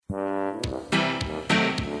It's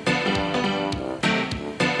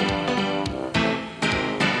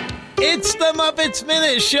the Muppets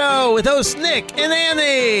Minute Show with hosts Nick and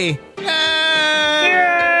Annie. Yay!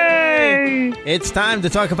 It's time to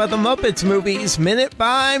talk about the Muppets movies minute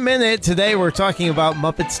by minute. Today we're talking about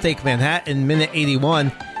Muppets Take Manhattan, minute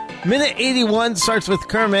 81. Minute 81 starts with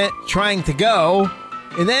Kermit trying to go.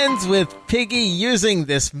 It ends with Piggy using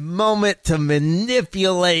this moment to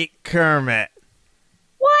manipulate Kermit.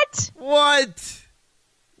 What?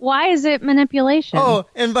 Why is it manipulation? Oh,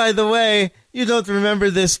 and by the way, you don't remember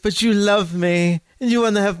this, but you love me, and you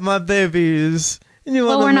want to have my babies, and you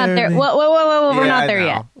want to we're not there. me. Whoa, we're not there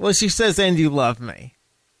yet. Well, she says, and you love me.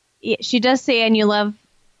 Yeah, she does say, and you love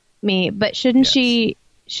me, but shouldn't she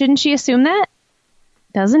assume that?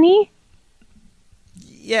 Doesn't he?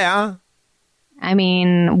 Yeah. I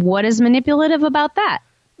mean, what is manipulative about that?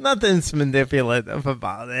 Nothing's manipulative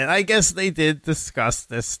about it. I guess they did discuss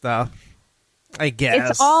this stuff. I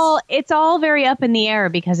guess. It's all very up in the air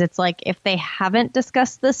because it's like if they haven't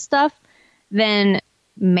discussed this stuff, then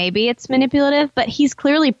maybe it's manipulative, but he's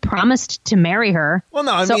clearly promised to marry her. Well,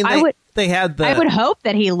 no, I mean, they had the... I would hope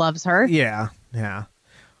that he loves her. Yeah. Well,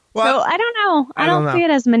 so I don't know. I don't see it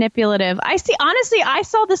as manipulative. Honestly, I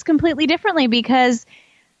saw this completely differently because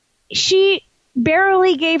she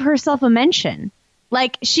barely gave herself a mention.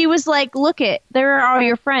 Like, she was like, look there are all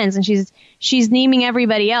your friends, and she's naming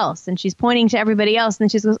everybody else, and she's pointing to everybody else, and then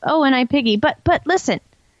she goes, oh, and I Piggy. But listen,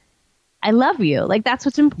 I love you. Like, that's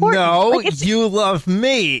what's important. No, like, you love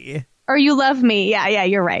me. Or you love me. Yeah,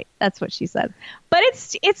 you're right. That's what she said. But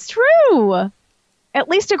it's true. At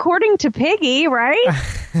least according to Piggy, right?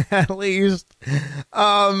 At least.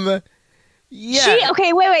 Yeah.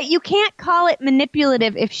 Okay, wait. You can't call it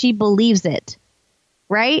manipulative if she believes it.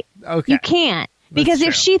 Right? Okay. You can't. Because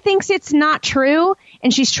if she thinks it's not true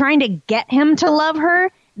and she's trying to get him to love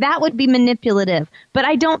her, that would be manipulative. But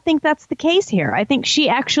I don't think that's the case here. I think she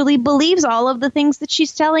actually believes all of the things that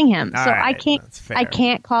she's telling him. All so right, I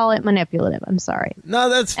can't call it manipulative. I'm sorry. No,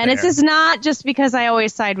 that's fair. And it's just not just because I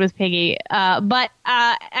always side with Piggy. But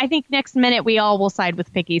I think next minute we all will side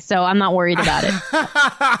with Piggy, so I'm not worried about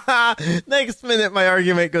it. Next minute my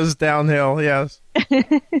argument goes downhill, yes.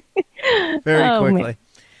 Very quickly. Man.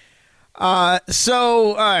 So,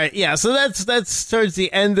 all right, yeah, so that's towards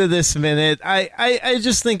the end of this minute. I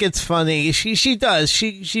just think it's funny.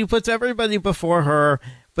 She puts everybody before her,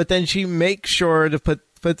 but then she makes sure to put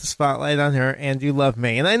the spotlight on her, and you love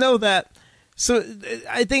me. And I know that, so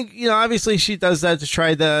I think, obviously she does that to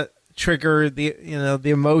try to trigger the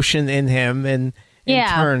emotion in him and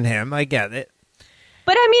turn him. I get it.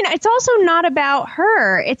 But I mean, it's also not about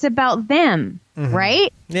her. It's about them,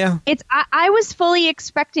 right? Yeah. I was fully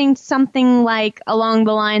expecting something like along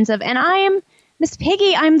the lines of, and I am Miss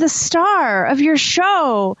Piggy. I'm the star of your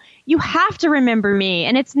show. You have to remember me.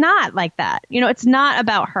 And it's not like that. It's not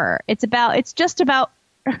about her. It's just about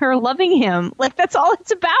her loving him. Like, that's all it's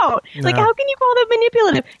about. No. Like, how can you call that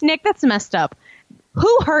manipulative? Nick, that's messed up.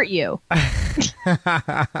 Who hurt you?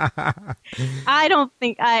 I don't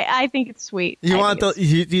think. I think it's sweet. Do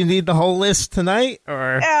you need the whole list tonight,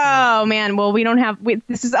 or? Oh man, well we don't have.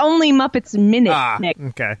 This is only Muppets Minute, Nick.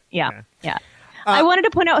 Okay. Yeah. I wanted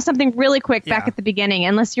to point out something really quick back at the beginning,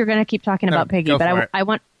 unless you're going to keep talking about Piggy. But I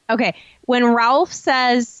want. Okay, when Ralph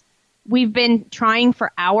says we've been trying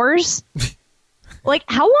for hours. Like,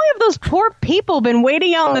 how long have those poor people been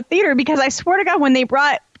waiting out in the theater? Because I swear to God, when they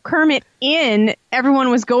brought Kermit in, everyone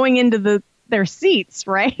was going into their seats,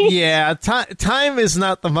 right? Yeah, time is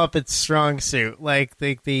not the Muppets' strong suit. Like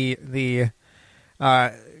the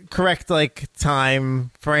correct time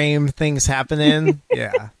frame things happen in.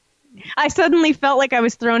 Yeah. I suddenly felt like I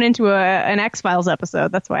was thrown into an X-Files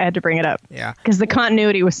episode. That's why I had to bring it up. Yeah, because the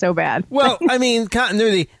continuity was so bad. Well, I mean,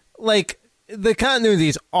 continuity, the continuity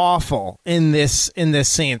is awful in this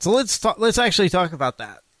scene. So let's actually talk about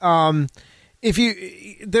that.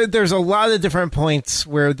 There's a lot of different points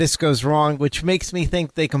where this goes wrong, which makes me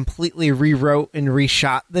think they completely rewrote and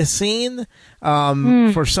reshot the scene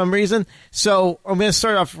for some reason. So I'm going to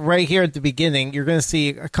start off right here at the beginning. You're going to see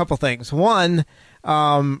a couple things. One,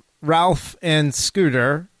 Ralph and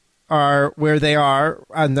Scooter are where they are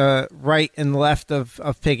on the right and left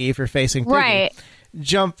of Piggy if you're facing Piggy. Right.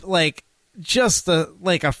 Jump just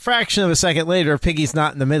a fraction of a second later, Piggy's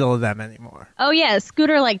not in the middle of them anymore. Oh yeah,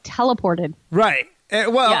 Scooter teleported. Right.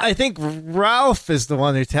 I think Ralph is the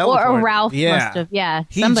one who teleported. Or Ralph must have. Yeah,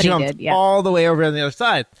 somebody jumped all the way over on the other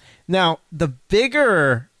side. Now, the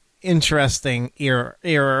bigger interesting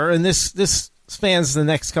error, and this spans the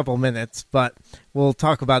next couple minutes, but we'll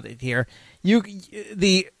talk about it here.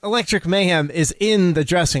 the Electric Mayhem is in the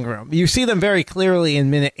dressing room. You see them very clearly in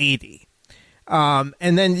minute 80.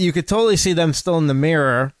 And then you could totally see them still in the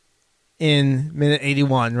mirror in minute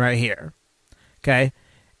 81 right here. Okay.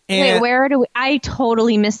 And wait, I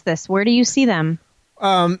totally missed this. Where do you see them?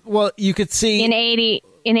 Well, you could see in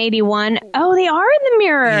 81. Oh, they are in the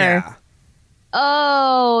mirror. Yeah.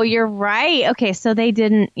 Oh, you're right. Okay, so they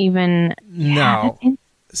didn't even. No.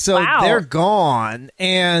 So they're gone,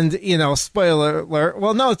 and, spoiler alert.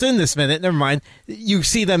 Well, no, it's in this minute. Never mind. You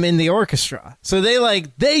see them in the orchestra. So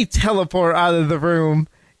they teleport out of the room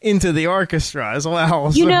into the orchestra as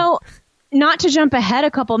well. Not to jump ahead a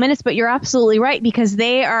couple minutes, but you're absolutely right, because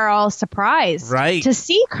they are all surprised to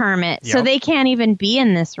see Kermit. Yep. So they can't even be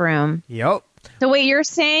in this room. Yep. So wait, you're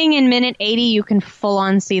saying in minute 80 you can full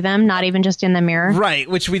on see them, not even just in the mirror? Right,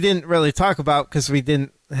 which we didn't really talk about because we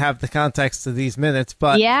didn't have the context of these minutes.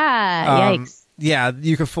 But yikes. Yeah,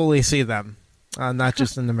 you can fully see them, not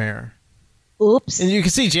just in the mirror. Oops. And you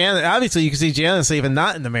can see Janice. Obviously, you can see Janice even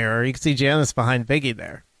not in the mirror. You can see Janice behind Biggie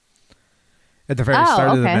there at the very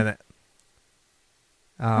start of the minute.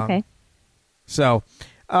 Okay. So,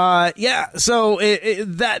 so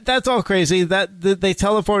that's all crazy. That they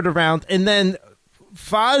teleport around, and then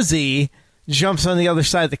Fozzie jumps on the other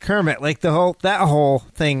side of the Kermit. Like that whole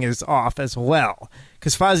thing is off as well,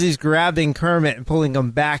 because Fozzie's grabbing Kermit and pulling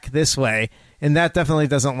him back this way, and that definitely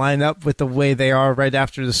doesn't line up with the way they are right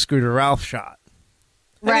after the Scooter Ralph shot.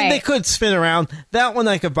 Right. I mean, they could spin around. That one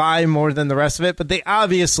I could buy more than the rest of it, but they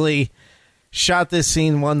obviously shot this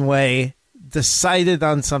scene one way, decided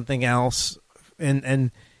on something else,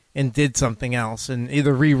 and did something else, and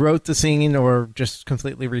either rewrote the scene or just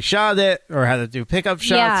completely reshot it, or had to do pickup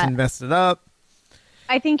shots and messed it up.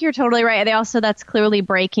 I think you're totally right. That's clearly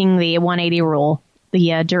breaking the 180 rule.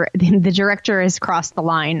 The director has crossed the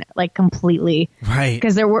line, like, completely, right?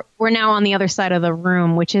 Because we're now on the other side of the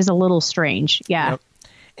room, which is a little strange. Yeah. Yep.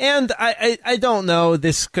 And I don't know,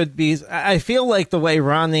 this could be, I feel like the way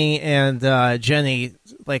Ronnie and Jenny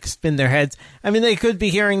like spin their heads, I mean, they could be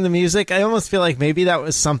hearing the music. I almost feel like maybe that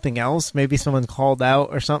was something else. Maybe someone called out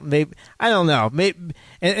or something. Maybe, I don't know. Maybe,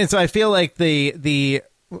 and so I feel like the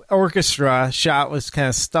orchestra shot was kind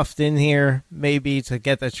of stuffed in here, maybe to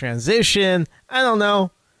get the transition. I don't know.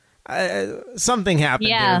 Something happened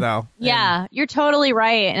here, though. Yeah, you're totally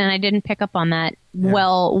right, and I didn't pick up on that. Yeah.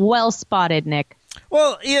 Well spotted, Nick.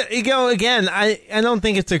 Well, you go again. I don't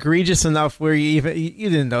think it's egregious enough where you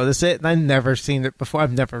didn't notice it, and I've never seen it before.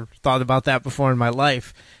 I've never thought about that before in my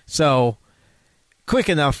life. So quick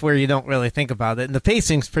enough where you don't really think about it, and the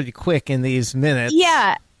pacing's pretty quick in these minutes.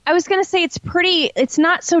 Yeah, I was gonna say it's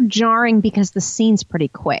not so jarring because the scene's pretty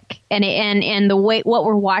quick, and the way what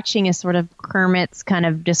we're watching is sort of Kermit's kind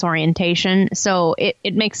of disorientation. So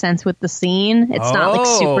it makes sense with the scene. It's not like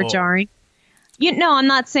super jarring. I'm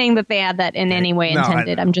not saying that they had that in any way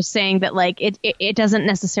intended. I'm just saying that, like, it doesn't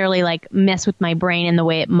necessarily, like, mess with my brain in the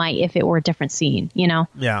way it might if it were a different scene,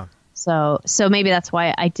 Yeah. So maybe that's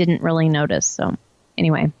why I didn't really notice. So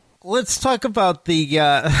anyway. Let's talk about the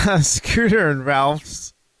Scooter and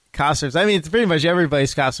Ralph's costumes. I mean, it's pretty much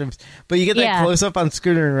everybody's costumes, but you get that close-up on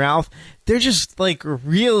Scooter and Ralph. They're just, like,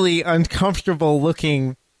 really uncomfortable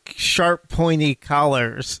looking, sharp, pointy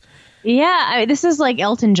collars. Yeah, this is like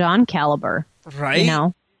Elton John caliber. Right?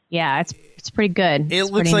 Yeah, it's pretty good. It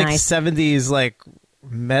looks like nice. 70s like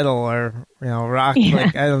metal or rock. Yeah.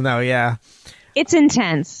 Like, I don't know. Yeah, it's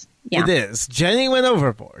intense. Yeah, it is. Jenny went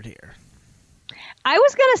overboard here. I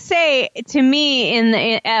was gonna say, to me,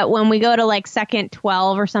 when we go to like second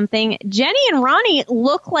 12 or something, Jenny and Ronnie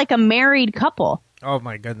look like a married couple. Oh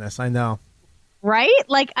my goodness, I know. Right?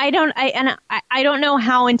 Like, I don't know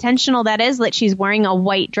how intentional that is, that she's wearing a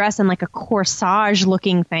white dress and like a corsage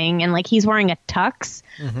looking thing, and like he's wearing a tux.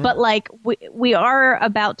 Mm-hmm. But like we are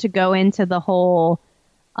about to go into the whole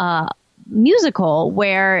musical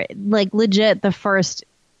where, like, legit the first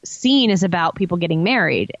scene is about people getting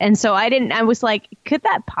married, and so I was like, could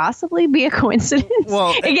that possibly be a coincidence?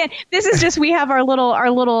 Well, again, this is just, we have our little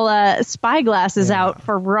spy glasses out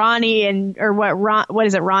for Ronnie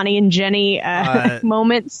Ronnie and Jenny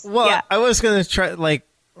moments. Well, yeah. I was gonna try like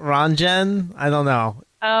Ron Jen. I don't know.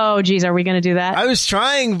 Oh, geez, are we gonna do that? I was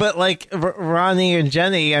trying, but like Ronnie and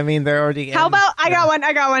Jenny, I mean, they're already. How about I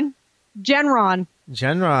got one. Jen Ron.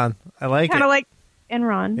 I like it. Kind of like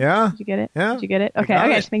Enron. Yeah. Did you get it? Yeah. Did you get it?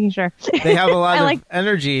 Okay, just making sure. They have a lot of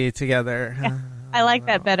energy together. Yeah, I like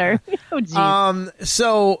that better. Oh, geez.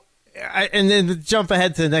 So And then to jump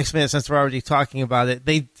ahead to the next minute, since we're already talking about it,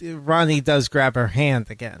 Ronnie does grab her hand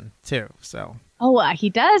again too. So. Oh, he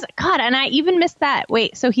does. God, and I even missed that.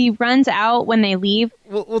 Wait, so he runs out when they leave?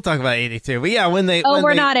 We'll talk about 82. But yeah, when they. Oh,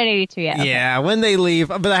 we're not at 82 yet. Yeah, okay. When they leave.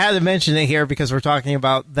 But I had to mention it here because we're talking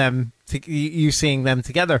about them. You seeing them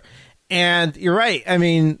together, and you're right. I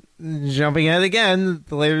mean, jumping ahead again,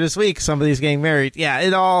 later this week, somebody's getting married.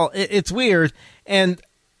 Yeah, it's weird, and.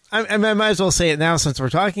 I might as well say it now since we're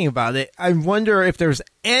talking about it. I wonder if there's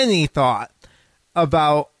any thought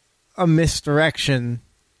about a misdirection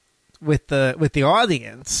with the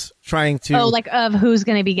audience trying to... Oh, like of who's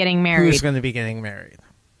going to be getting married. Who's going to be getting married.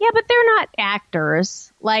 Yeah, but they're not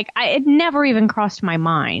actors. Like, it never even crossed my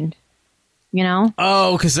mind, you know?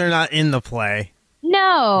 Oh, because they're not in the play.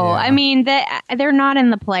 No, yeah. I mean, they're not in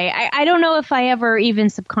the play. I don't know if I ever even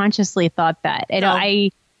subconsciously thought that. No.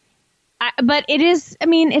 But it is, I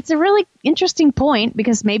mean, it's a really interesting point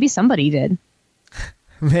because maybe somebody did.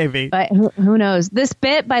 Maybe. But who knows? This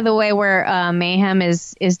bit, by the way, where Mayhem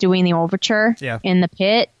is doing the overture in the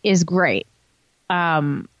pit is great.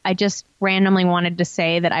 I just randomly wanted to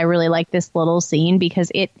say that I really like this little scene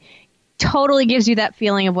because it totally gives you that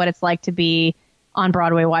feeling of what it's like to be on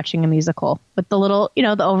Broadway watching a musical. With the little,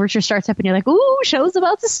 the overture starts up and you're like, ooh, show's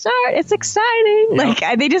about to start. It's exciting. Yep.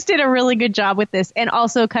 Like, they just did a really good job with this. And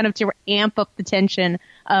also kind of to amp up the tension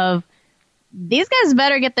of these guys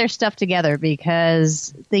better get their stuff together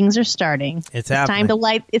because things are starting. It's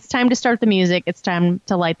happening. It's time to start the music. It's time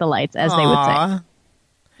to light the lights, as they would say.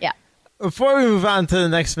 Yeah. Before we move on to the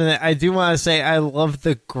next minute, I do want to say I love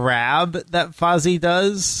the grab that Fozzie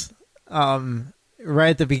does.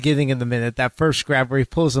 Right at the beginning of the minute, that first grab where he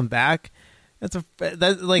pulls him back.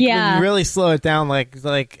 When you really slow it down,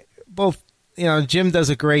 like both, Jim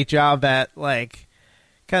does a great job at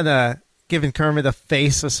kind of giving Kermit a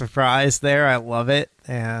face of surprise there. I love it.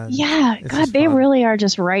 And yeah, God, they really are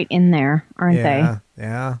just right in there, aren't they?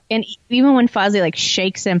 Yeah. And even when Fozzie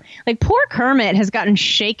shakes him, poor Kermit has gotten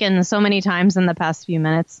shaken so many times in the past few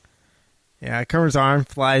minutes. Yeah, Kermit's arm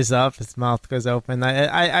flies up, his mouth goes open.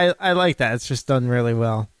 I like that. It's just done really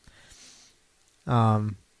well.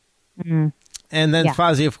 And then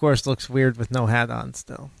Fozzie, of course, looks weird with no hat on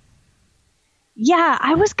still. Yeah,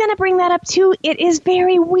 I was going to bring that up too. It is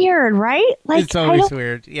very weird, right? It's always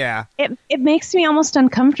weird, yeah. It makes me almost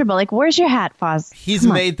uncomfortable. Where's your hat, Foz? He's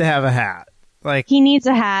made to have a hat. He needs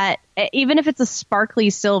a hat. Even if it's a sparkly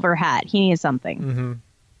silver hat, he needs something. Mm-hmm.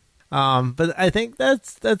 But I think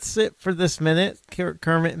that's it for this minute.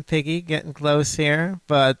 Kermit and Piggy getting close here,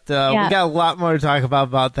 but we got a lot more to talk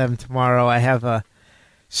about them tomorrow. I have a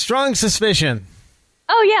strong suspicion.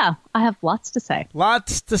 Oh yeah, I have lots to say.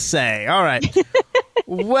 All right.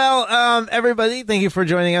 Well, everybody, thank you for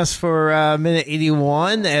joining us for minute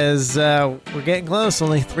 81. As we're getting close,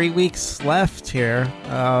 only 3 weeks left here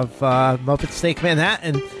of Muppets Take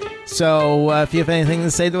Manhattan. So if you have anything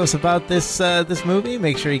to say to us about this movie,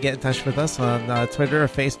 make sure you get in touch with us on Twitter or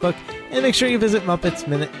Facebook. And make sure you visit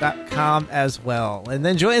MuppetsMinute.com as well. And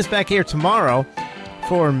then join us back here tomorrow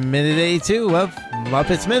for Minute 82 of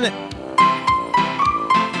Muppets Minute.